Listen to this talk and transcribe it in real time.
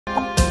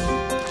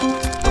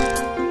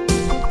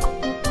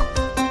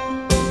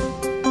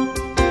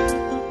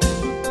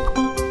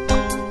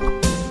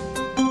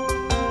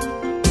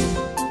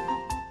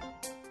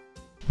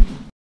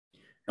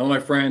my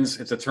friends.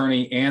 It's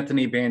attorney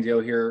Anthony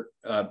Bandiero here,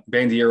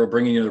 Bandiero,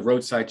 bringing you the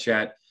Roadside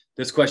Chat.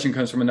 This question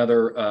comes from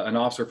an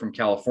officer from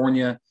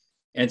California,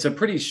 and it's a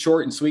pretty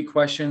short and sweet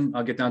question.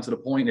 I'll get down to the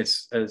point.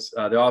 It's as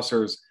the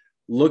officer is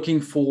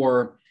looking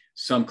for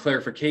some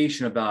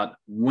clarification about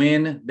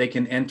when they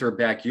can enter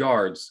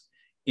backyards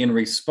in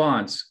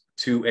response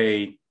to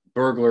a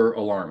burglar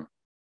alarm.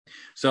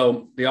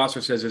 So the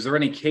officer says, is there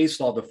any case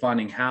law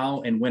defining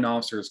how and when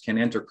officers can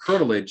enter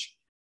curtilage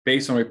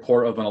based on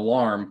report of an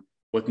alarm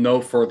with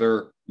no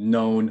further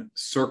known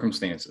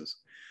circumstances?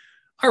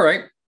 All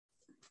right.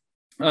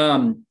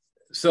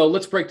 So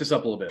let's break this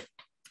up a little bit.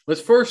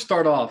 Let's first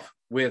start off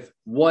with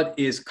what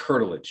is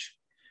curtilage.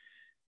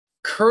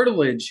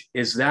 Curtilage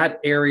is that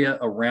area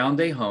around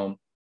a home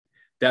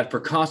that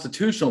for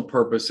constitutional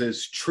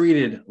purposes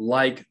treated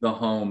like the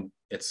home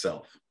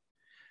itself.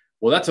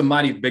 Well, that's a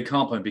mighty big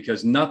compliment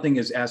because nothing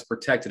is as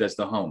protected as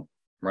the home,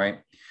 right?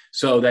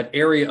 So that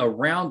area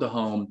around the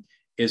home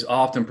is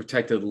often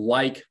protected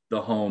like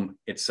the home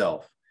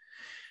itself.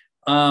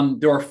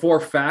 There are 4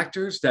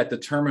 factors that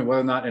determine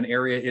whether or not an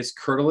area is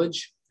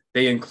curtilage.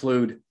 They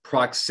include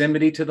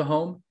proximity to the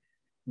home.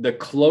 The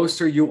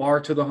closer you are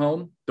to the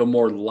home, the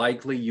more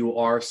likely you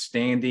are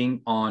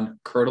standing on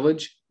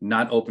curtilage,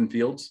 not open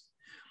fields.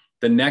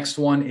 The next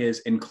one is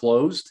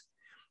enclosed.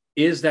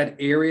 Is that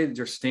area that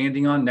you're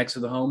standing on next to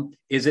the home,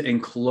 is it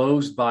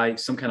enclosed by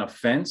some kind of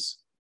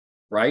fence,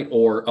 right?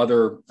 Or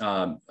other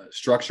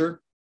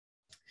structure?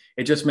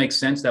 It just makes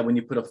sense that when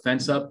you put a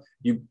fence up,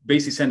 you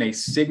basically send a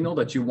signal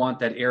that you want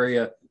that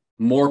area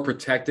more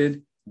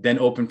protected than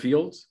open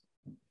fields.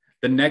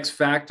 The next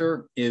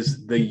factor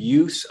is the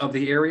use of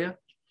the area.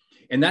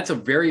 And that's a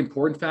very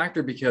important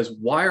factor because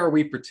why are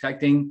we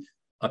protecting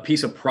a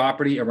piece of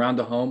property around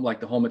the home, like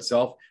the home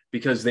itself?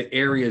 Because the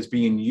area is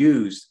being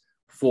used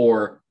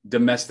for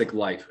domestic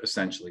life,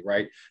 essentially,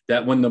 right?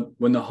 That when the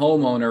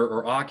homeowner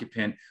or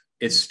occupant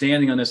is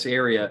standing on this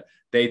area,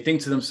 they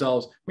think to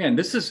themselves, man,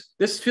 this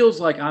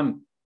feels like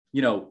I'm,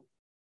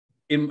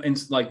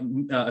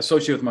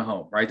 associated with my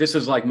home, right? This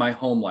is like my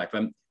home life.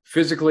 I'm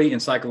physically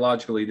and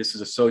psychologically, this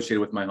is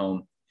associated with my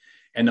home.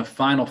 And the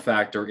final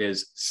factor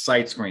is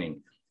sight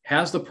screening.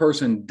 Has the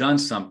person done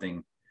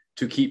something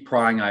to keep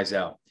prying eyes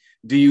out?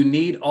 Do you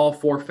need all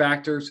 4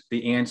 factors?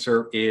 The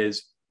answer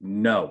is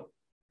no.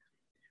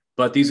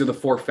 But these are the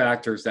 4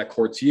 factors that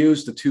courts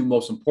use. The 2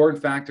 most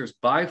important factors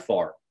by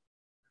far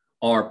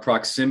are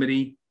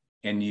proximity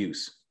and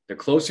use. The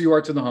closer you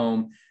are to the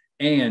home,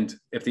 and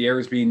if the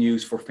area is being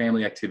used for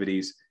family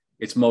activities,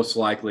 it's most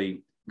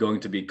likely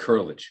going to be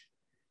curtilage.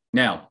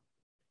 Now,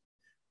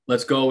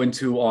 let's go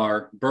into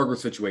our burglar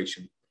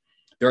situation.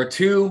 There are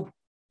 2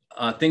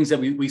 things that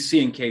we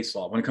see in case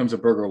law when it comes to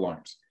burglar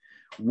alarms.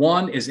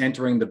 1 is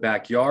entering the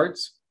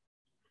backyards,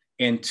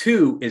 and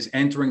 2 is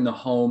entering the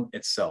home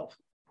itself.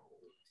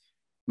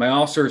 My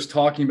officer is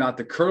talking about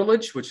the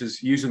curtilage, which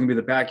is usually going to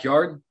be the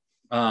backyard.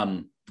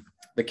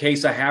 The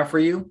case I have for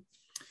you,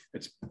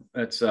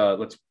 let's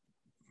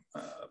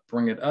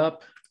bring it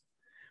up.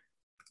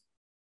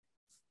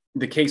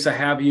 The case I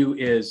have you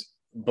is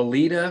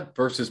Belita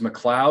versus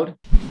McLeod.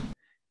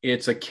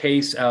 It's a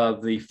case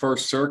of the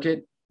First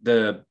Circuit.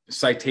 The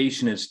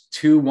citation is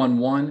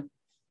 211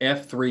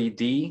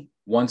 F3D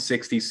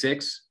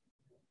 166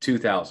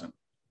 2000.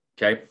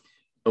 Okay.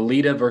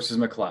 Belita versus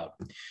McLeod.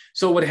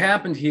 So what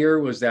happened here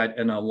was that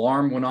an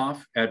alarm went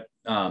off at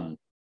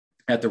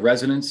the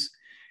residence,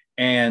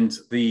 and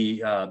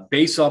the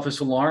base office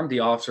alarm, the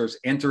officers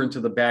enter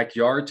into the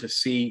backyard to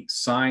see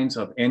signs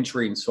of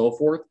entry and so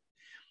forth.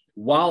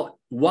 While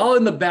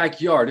in the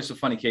backyard, this is a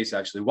funny case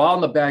actually, while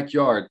in the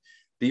backyard,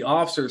 the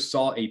officers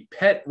saw a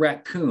pet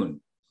raccoon.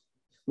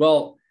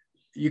 Well,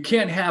 you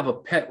can't have a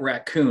pet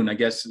raccoon, I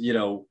guess,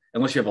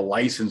 unless you have a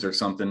license or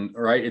something,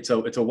 right? It's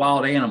a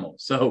wild animal.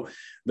 So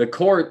the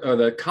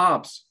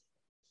cops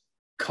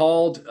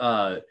called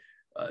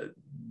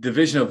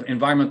Division of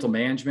Environmental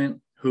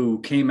Management,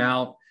 who came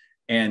out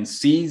and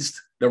seized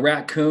the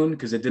raccoon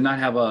because they did not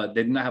have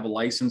a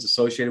license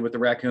associated with the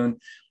raccoon.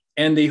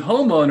 And the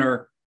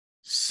homeowner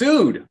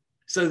sued,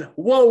 said,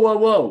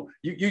 whoa,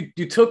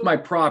 you took my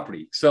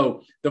property.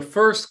 So the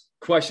first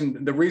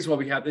question, the reason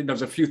why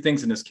there's a few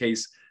things in this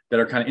case that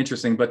are kind of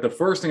interesting, but the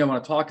first thing I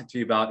want to talk to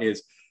you about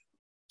is,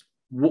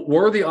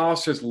 were the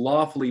officers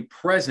lawfully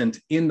present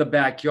in the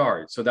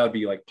backyard? So that would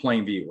be like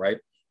plain view, right?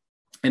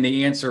 And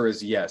the answer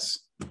is yes.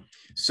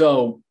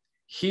 So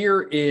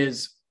here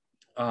is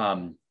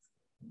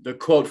the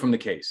quote from the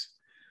case.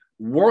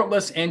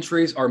 Warrantless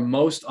entries are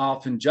most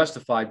often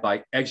justified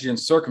by exigent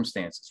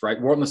circumstances, right?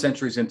 Warrantless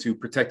entries into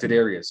protected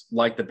areas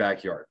like the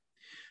backyard.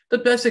 The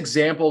best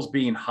examples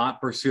being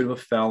hot pursuit of a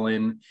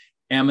felon,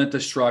 imminent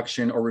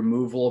destruction or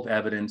removal of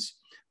evidence,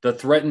 the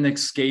threatened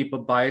escape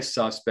by a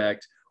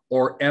suspect,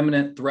 or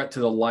imminent threat to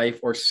the life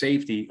or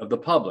safety of the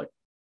public,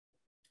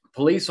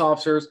 police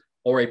officers,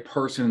 or a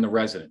person in the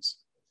residence.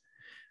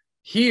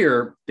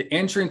 Here, the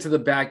entry into the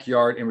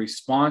backyard in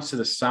response to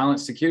the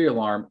silent security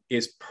alarm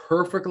is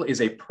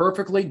a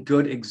perfectly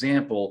good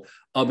example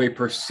of a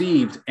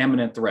perceived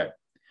imminent threat.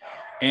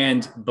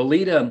 And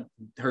Belita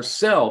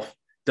herself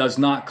does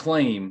not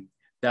claim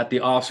that the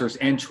officer's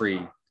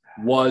entry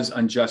was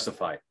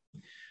unjustified.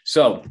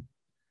 So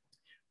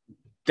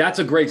that's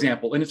a great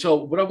example. And so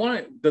what I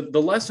want to,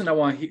 the lesson I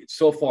want to hear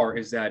so far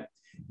is that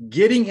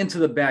getting into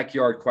the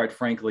backyard, quite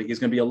frankly, is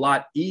going to be a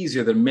lot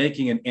easier than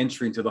making an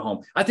entry into the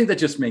home. I think that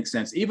just makes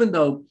sense. Even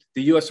though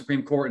the U.S.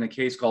 Supreme Court in a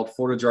case called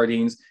Florida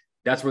Jardines,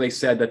 that's where they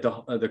said that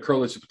the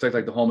curtilage should protect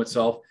like the home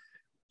itself,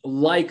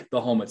 like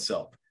the home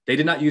itself. They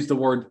did not use the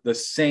word the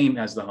same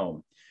as the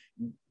home.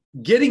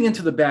 Getting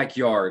into the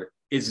backyard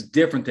is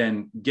different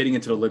than getting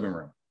into the living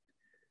room,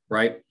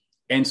 right?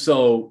 And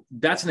so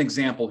that's an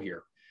example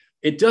here.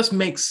 It does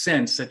make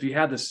sense if you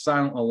have the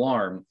silent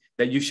alarm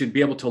that you should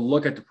be able to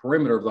look at the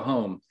perimeter of the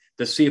home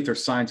to see if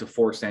there's signs of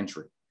forced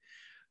entry.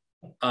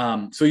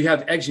 So you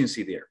have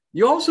exigency there.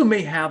 You also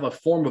may have a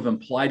form of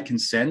implied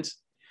consent,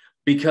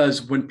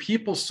 because when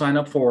people sign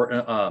up for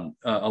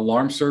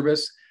alarm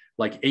service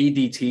like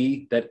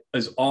ADT that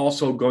is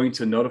also going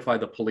to notify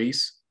the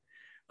police,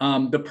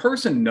 the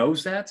person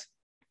knows that,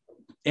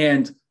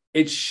 and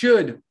it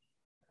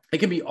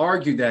can be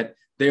argued that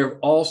they're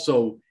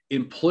also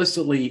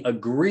implicitly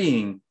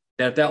agreeing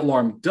that if that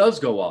alarm does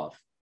go off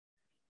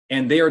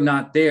and they are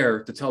not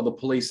there to tell the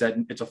police that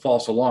it's a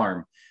false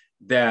alarm,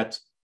 that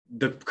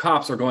the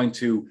cops are going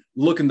to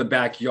look in the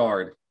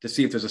backyard to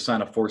see if there's a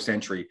sign of forced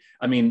entry.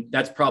 I mean,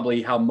 that's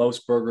probably how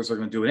most burglars are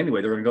going to do it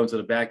anyway. They're going to go into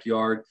the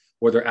backyard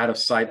where they're out of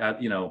sight,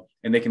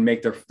 and they can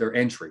make their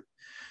entry.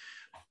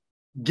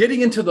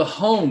 Getting into the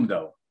home,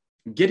 though,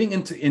 getting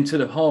into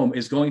the home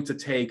is going to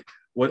take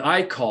what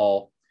I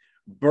call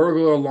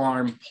burglar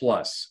alarm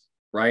plus,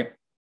 right?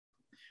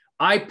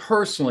 I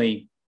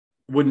personally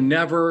would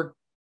never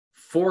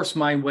force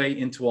my way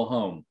into a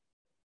home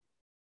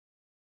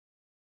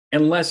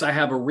unless I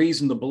have a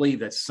reason to believe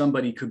that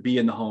somebody could be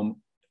in the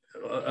home,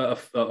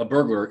 a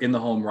burglar in the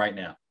home right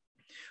now.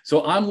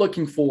 So I'm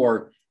looking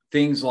for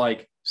things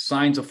like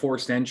signs of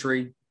forced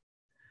entry,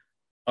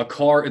 a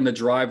car in the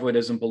driveway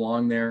doesn't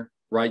belong there,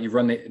 right? You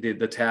run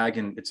the tag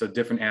and it's a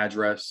different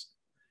address.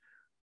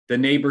 The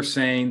neighbor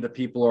saying that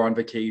people are on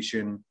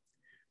vacation,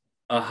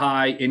 a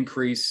high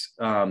increase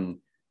of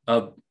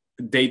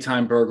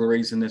daytime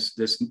burglaries in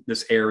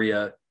this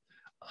area.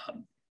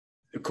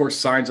 Of course,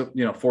 signs of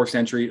forced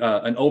entry,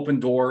 an open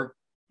door,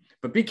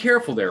 but be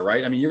careful there,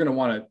 right? I mean, you're going to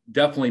want to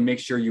definitely make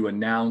sure you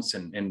announce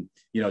and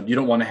you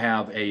don't want to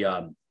have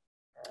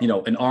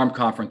an armed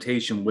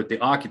confrontation with the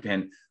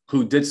occupant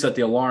who did set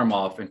the alarm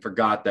off and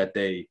forgot that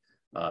they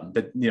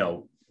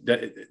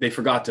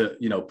forgot to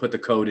put the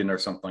code in or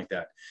something like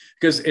that.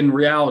 Because in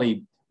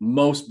reality,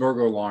 most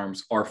burglar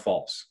alarms are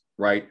false,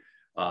 right?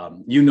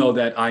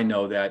 That I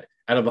know that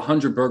out of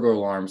 100 burglar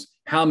alarms,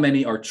 how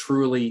many are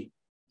truly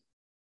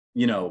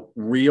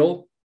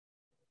real?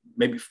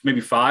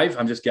 Maybe 5.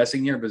 I'm just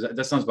guessing here, but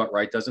that sounds about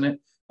right, doesn't it?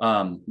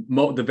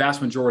 The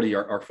vast majority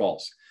are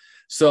false.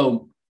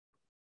 So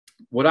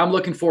what I'm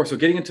looking for, so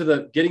getting into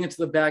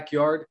the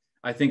backyard,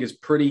 I think is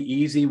pretty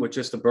easy with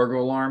just the burglar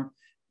alarm.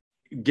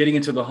 Getting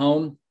into the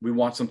home, we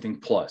want something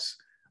plus.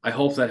 I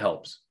hope that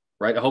helps,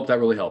 right? I hope that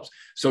really helps.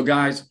 So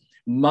guys,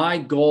 my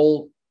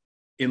goal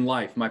in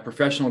life, my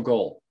professional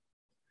goal,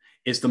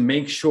 is to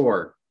make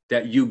sure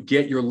that you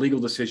get your legal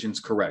decisions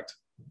correct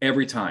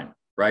every time,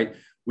 right?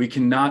 We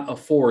cannot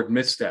afford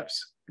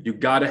missteps. You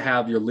got to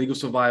have your legal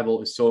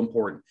survival is so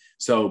important.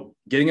 So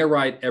getting it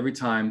right every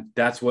time,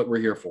 that's what we're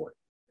here for.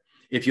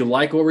 If you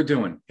like what we're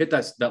doing, hit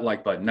that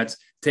like button. That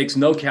takes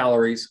no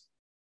calories,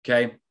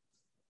 okay?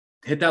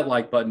 Hit that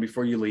like button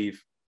before you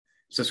leave.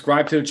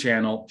 Subscribe to the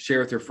channel, share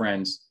with your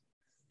friends,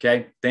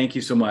 okay? Thank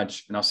you so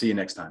much, and I'll see you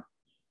next time.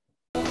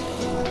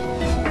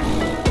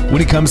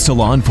 When it comes to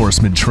law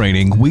enforcement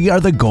training, we are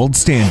the gold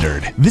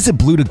standard. Visit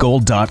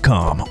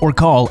bluetogold.com or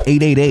call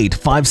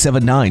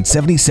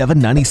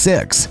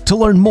 888-579-7796 to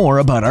learn more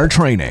about our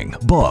training,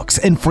 books,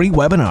 and free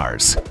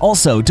webinars.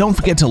 Also, don't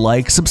forget to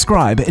like,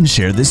 subscribe, and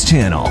share this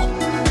channel.